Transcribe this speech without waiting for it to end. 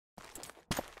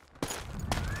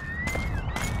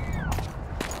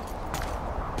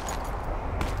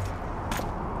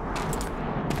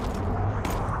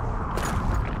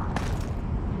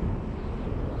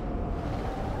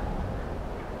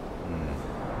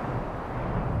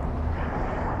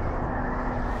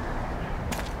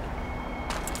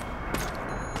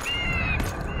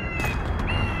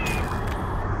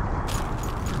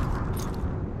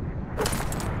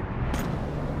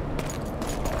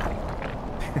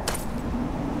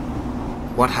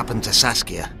What happened to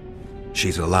Saskia?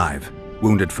 She's alive.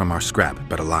 Wounded from our scrap,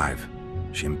 but alive.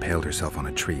 She impaled herself on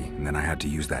a tree, and then I had to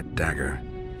use that dagger.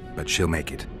 But she'll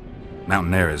make it.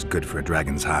 Mountain air is good for a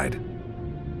dragon's hide.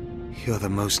 You're the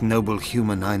most noble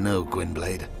human I know,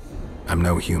 Gwynblade. I'm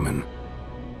no human.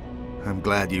 I'm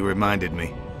glad you reminded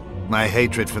me. My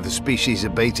hatred for the species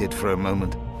abated for a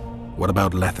moment. What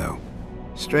about Letho?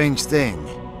 Strange thing.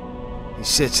 He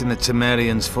sits in the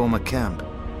Temerians' former camp.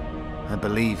 I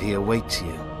believe he awaits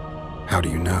you. How do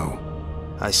you know?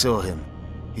 I saw him.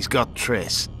 He's got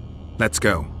Triss. Let's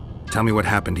go. Tell me what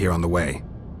happened here on the way.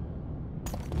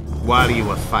 While you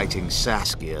were fighting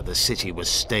Saskia, the city was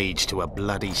staged to a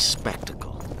bloody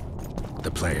spectacle.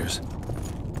 The players?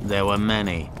 There were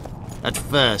many. At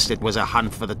first, it was a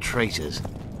hunt for the traitors,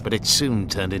 but it soon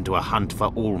turned into a hunt for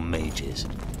all mages.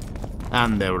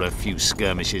 And there were a few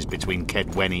skirmishes between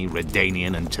Kedweni,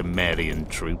 Redanian, and Temerian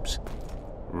troops.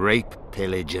 Rape,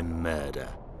 pillage, and murder.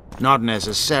 Not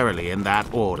necessarily in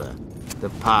that order. The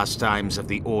pastimes of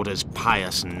the Order's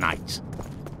pious knights.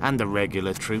 And the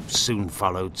regular troops soon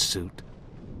followed suit.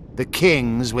 The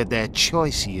kings, with their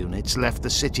choice units, left the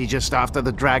city just after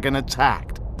the dragon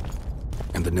attacked.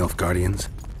 And the Nilfgaardians?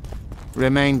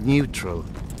 Remained neutral.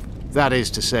 That is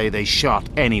to say, they shot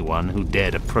anyone who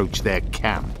dared approach their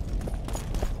camp.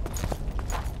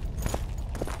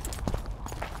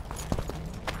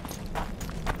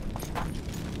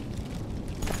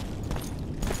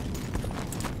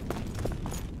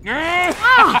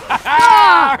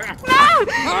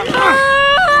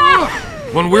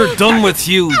 When we're done with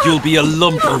you, you'll be a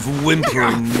lump of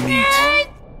whimpering meat.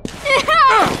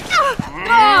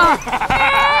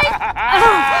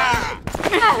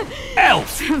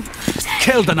 Elf!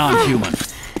 Kill the non-human.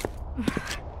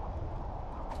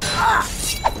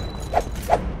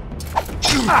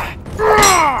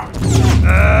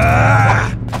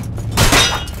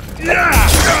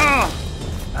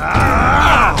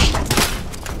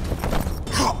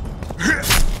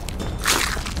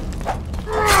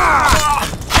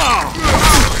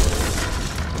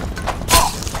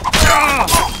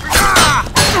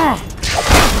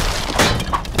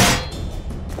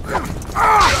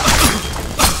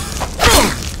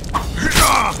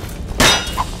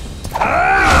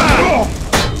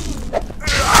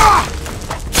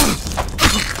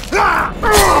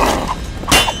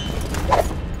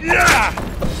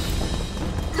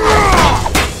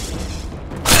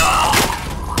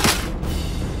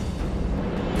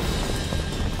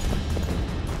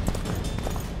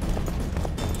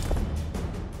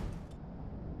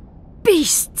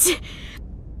 Beasts!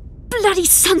 Bloody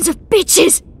sons of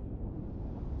bitches!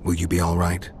 Will you be all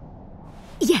right?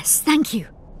 Yes, thank you.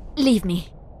 Leave me.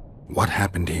 What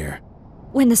happened here?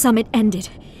 When the summit ended,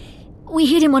 we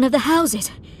hid in one of the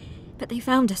houses. But they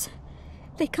found us.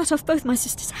 They cut off both my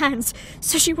sister's hands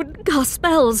so she wouldn't cast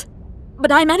spells.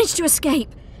 But I managed to escape.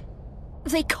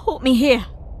 They caught me here.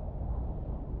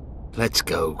 Let's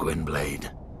go,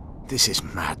 Gwynblade. This is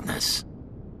madness.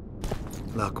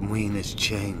 Loch Muinne has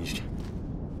changed.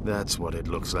 That's what it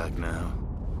looks like now.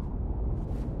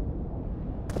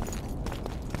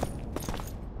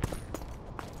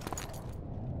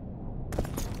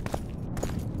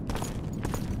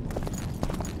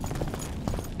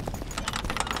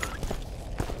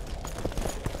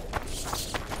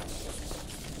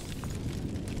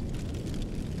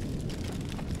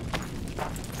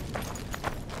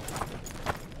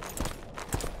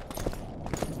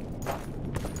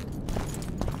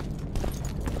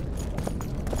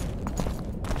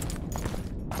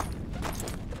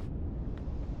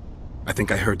 I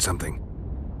think I heard something.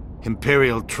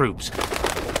 Imperial troops.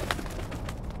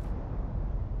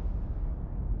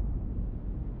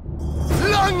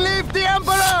 Long live the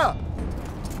Emperor!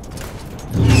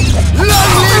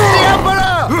 Long live the Emperor!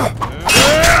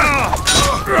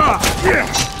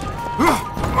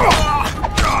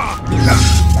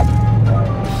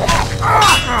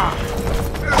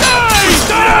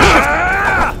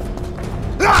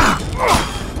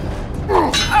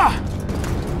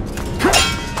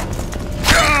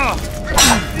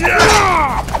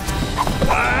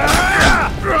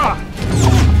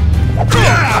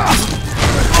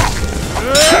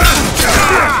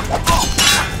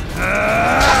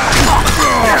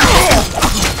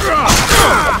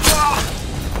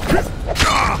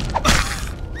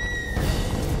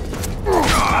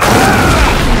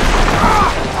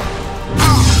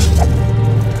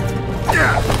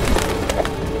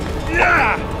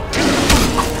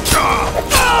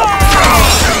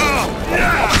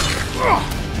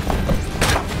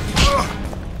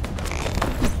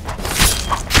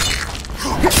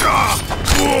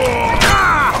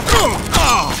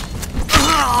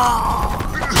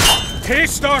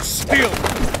 Taste our skill!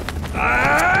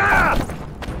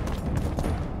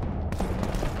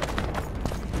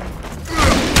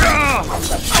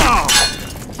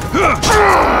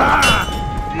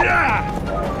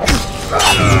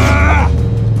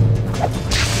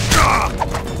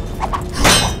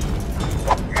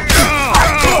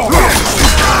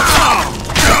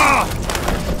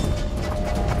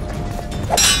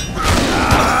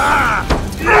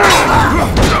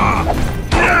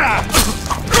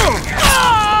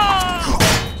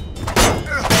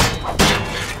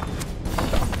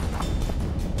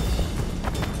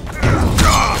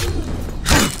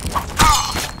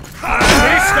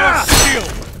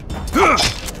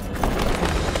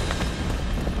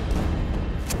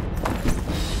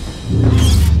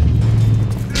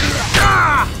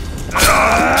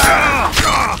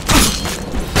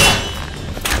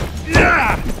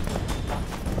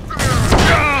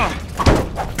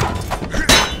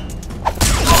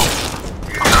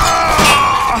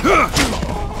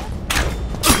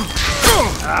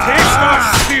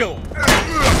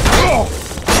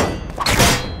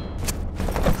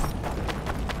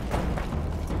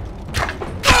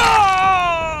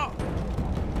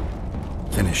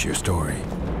 Finish your story.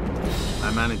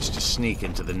 I managed to sneak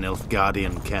into the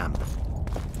Nilfgaardian camp.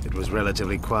 It was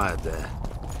relatively quiet there.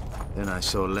 Then I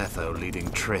saw Letho leading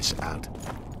Triss out.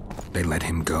 They let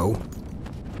him go?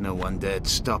 No one dared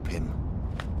stop him.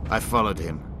 I followed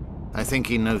him. I think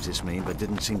he noticed me, but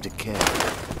didn't seem to care.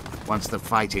 Once the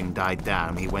fighting died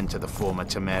down, he went to the former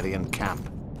Temerian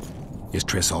camp. Is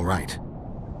Triss all right?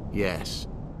 Yes.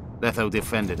 Letho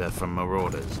defended her from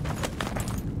Marauders.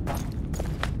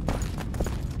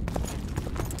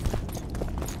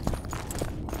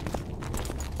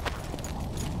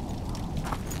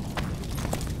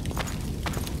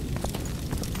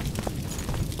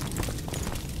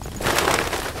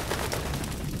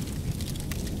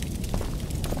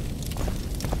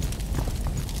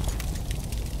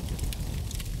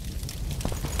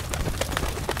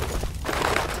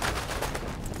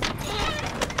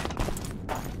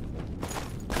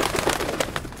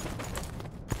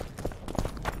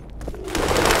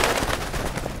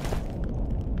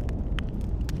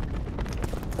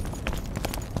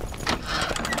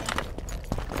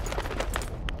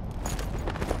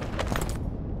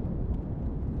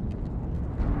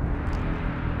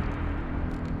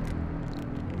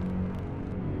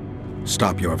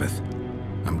 Stop, Iorveth.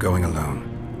 I'm going alone.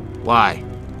 Why?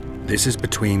 This is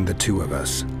between the two of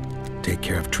us. Take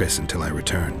care of Triss until I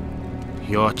return.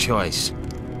 Your choice.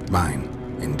 Mine,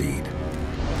 indeed.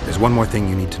 There's one more thing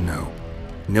you need to know.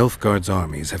 Nilfgaard's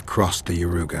armies have crossed the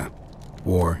Yaruga.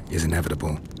 War is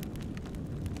inevitable.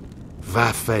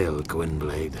 Va fail,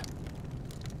 Gwynblade.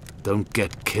 Don't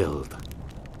get killed.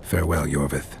 Farewell,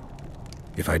 Iorveth.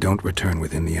 If I don't return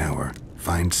within the hour,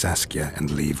 find Saskia and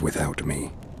leave without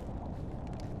me.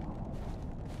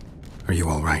 Are you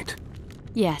all right?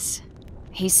 Yes.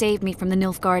 He saved me from the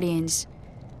Nilfgaardians,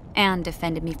 and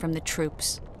defended me from the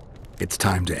troops. It's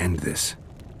time to end this.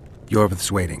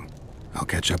 Iorveth's waiting. I'll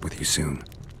catch up with you soon.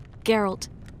 Geralt,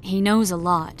 he knows a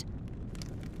lot.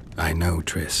 I know,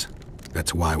 Triss.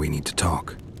 That's why we need to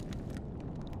talk.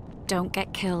 Don't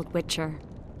get killed, Witcher.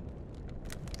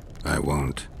 I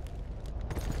won't.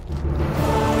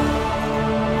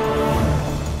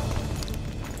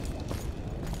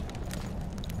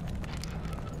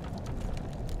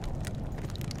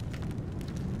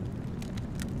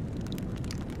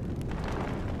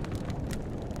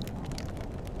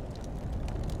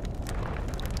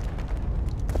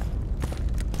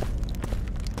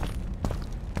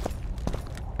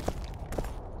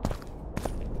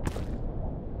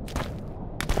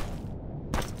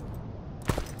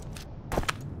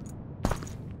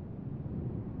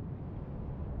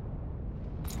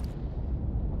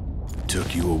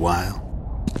 Took you a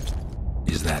while?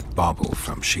 Is that bauble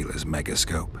from Sheila's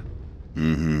megascope?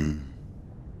 Mm-hmm.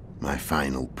 My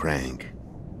final prank.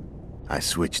 I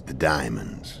switched the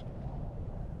diamonds.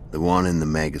 The one in the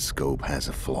megascope has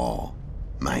a flaw.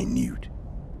 Minute.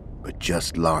 But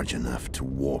just large enough to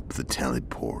warp the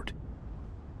teleport.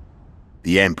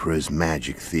 The Emperor's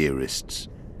magic theorists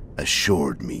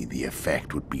assured me the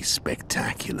effect would be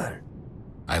spectacular.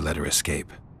 I let her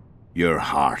escape. You're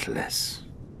heartless.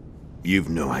 You've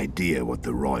no idea what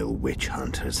the royal witch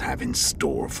hunters have in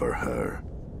store for her.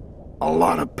 A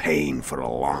lot of pain for a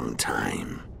long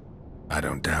time. I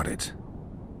don't doubt it.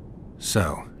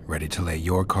 So, ready to lay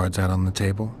your cards out on the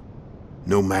table?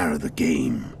 No matter the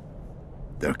game,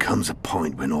 there comes a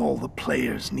point when all the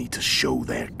players need to show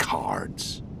their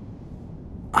cards.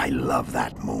 I love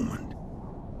that moment.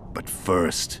 But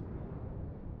first...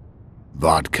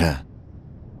 vodka?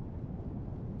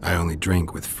 I only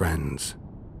drink with friends.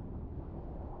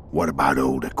 What about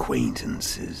old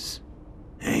acquaintances?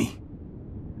 Eh?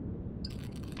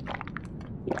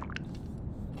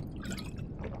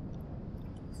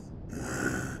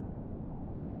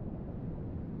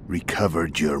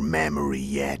 Recovered your memory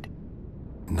yet?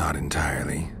 Not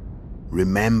entirely.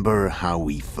 Remember how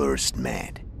we first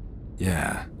met?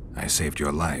 Yeah, I saved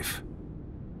your life.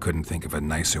 Couldn't think of a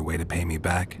nicer way to pay me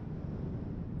back?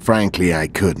 Frankly, I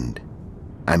couldn't.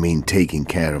 I mean, taking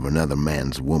care of another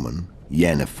man's woman,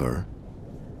 Yennefer.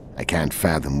 I can't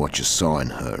fathom what you saw in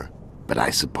her, but I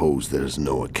suppose there's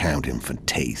no accounting for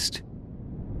taste.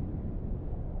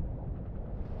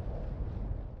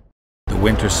 The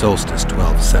winter solstice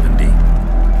 1270.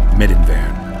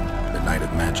 Midinvern, the night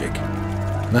of magic.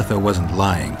 Letho wasn't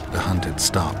lying, the hunt had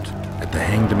stopped. At the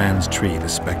Hanged Man's Tree, the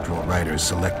spectral riders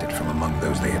selected from among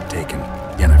those they had taken.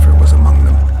 Yennefer was among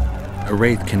them. A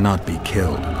wraith cannot be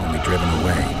killed, only driven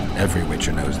away. Every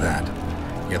witcher knows that.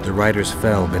 Yet the riders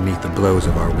fell beneath the blows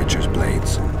of our witcher's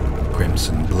blades.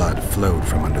 Crimson blood flowed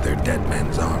from under their dead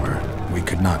men's armor. We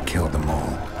could not kill them all.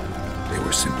 They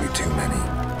were simply too many.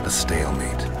 A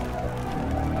stalemate.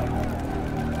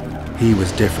 He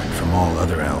was different from all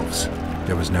other elves.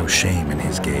 There was no shame in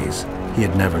his gaze. He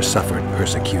had never suffered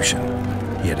persecution.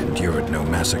 He had endured no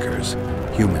massacres.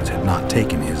 Humans had not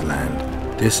taken his land.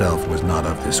 This elf was not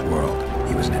of this world.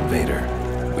 He was an invader.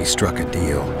 We struck a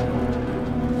deal.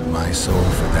 My soul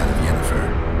for that of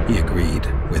Yennefer. He agreed,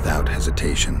 without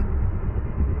hesitation.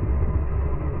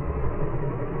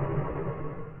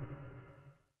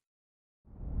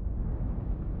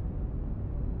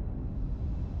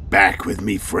 Back with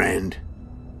me, friend.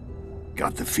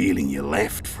 Got the feeling you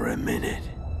left for a minute.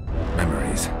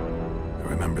 Memories. I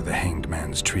remember the Hanged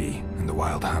Man's Tree and the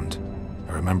Wild Hunt.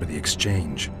 I remember the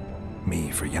exchange.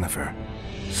 Me for Yennefer.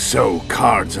 So,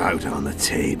 cards out on the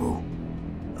table.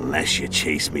 Unless you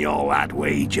chase me all that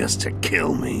way just to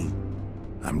kill me.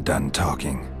 I'm done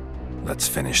talking. Let's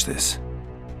finish this.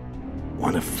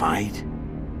 Want to fight?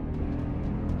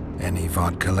 Any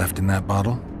vodka left in that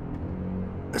bottle?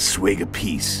 A swig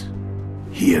apiece.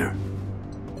 Here.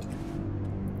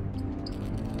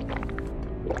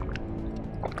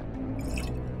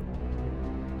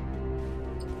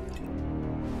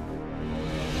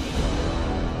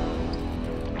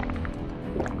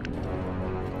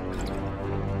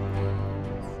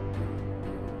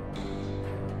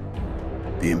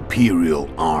 The Imperial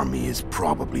army is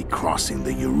probably crossing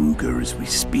the Yaruga as we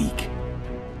speak.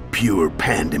 Pure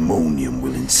pandemonium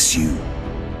will ensue.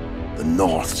 The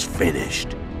North's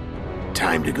finished.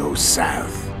 Time to go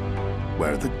south,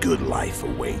 where the good life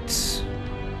awaits.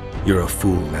 You're a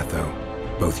fool, Letho.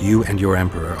 Both you and your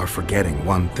Emperor are forgetting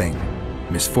one thing.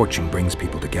 Misfortune brings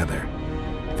people together.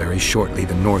 Very shortly,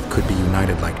 the North could be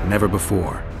united like never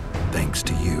before, thanks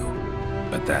to you.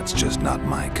 But that's just not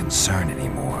my concern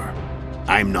anymore.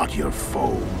 I'm not your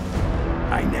foe.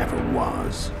 I never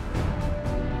was.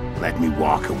 Let me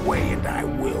walk away and I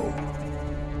will.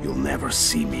 You'll never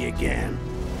see me again.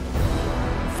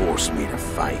 Force me to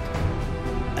fight,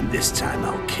 and this time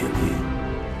I'll kill you.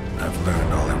 I've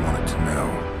learned all I wanted to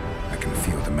know. I can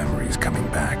feel the memories coming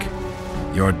back.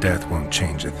 Your death won't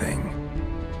change a thing.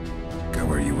 Go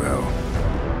where you will.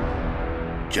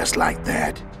 Just like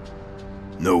that.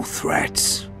 No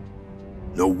threats.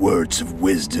 No words of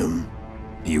wisdom.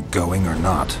 You going or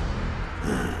not?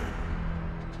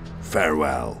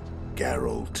 Farewell,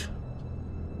 Geralt.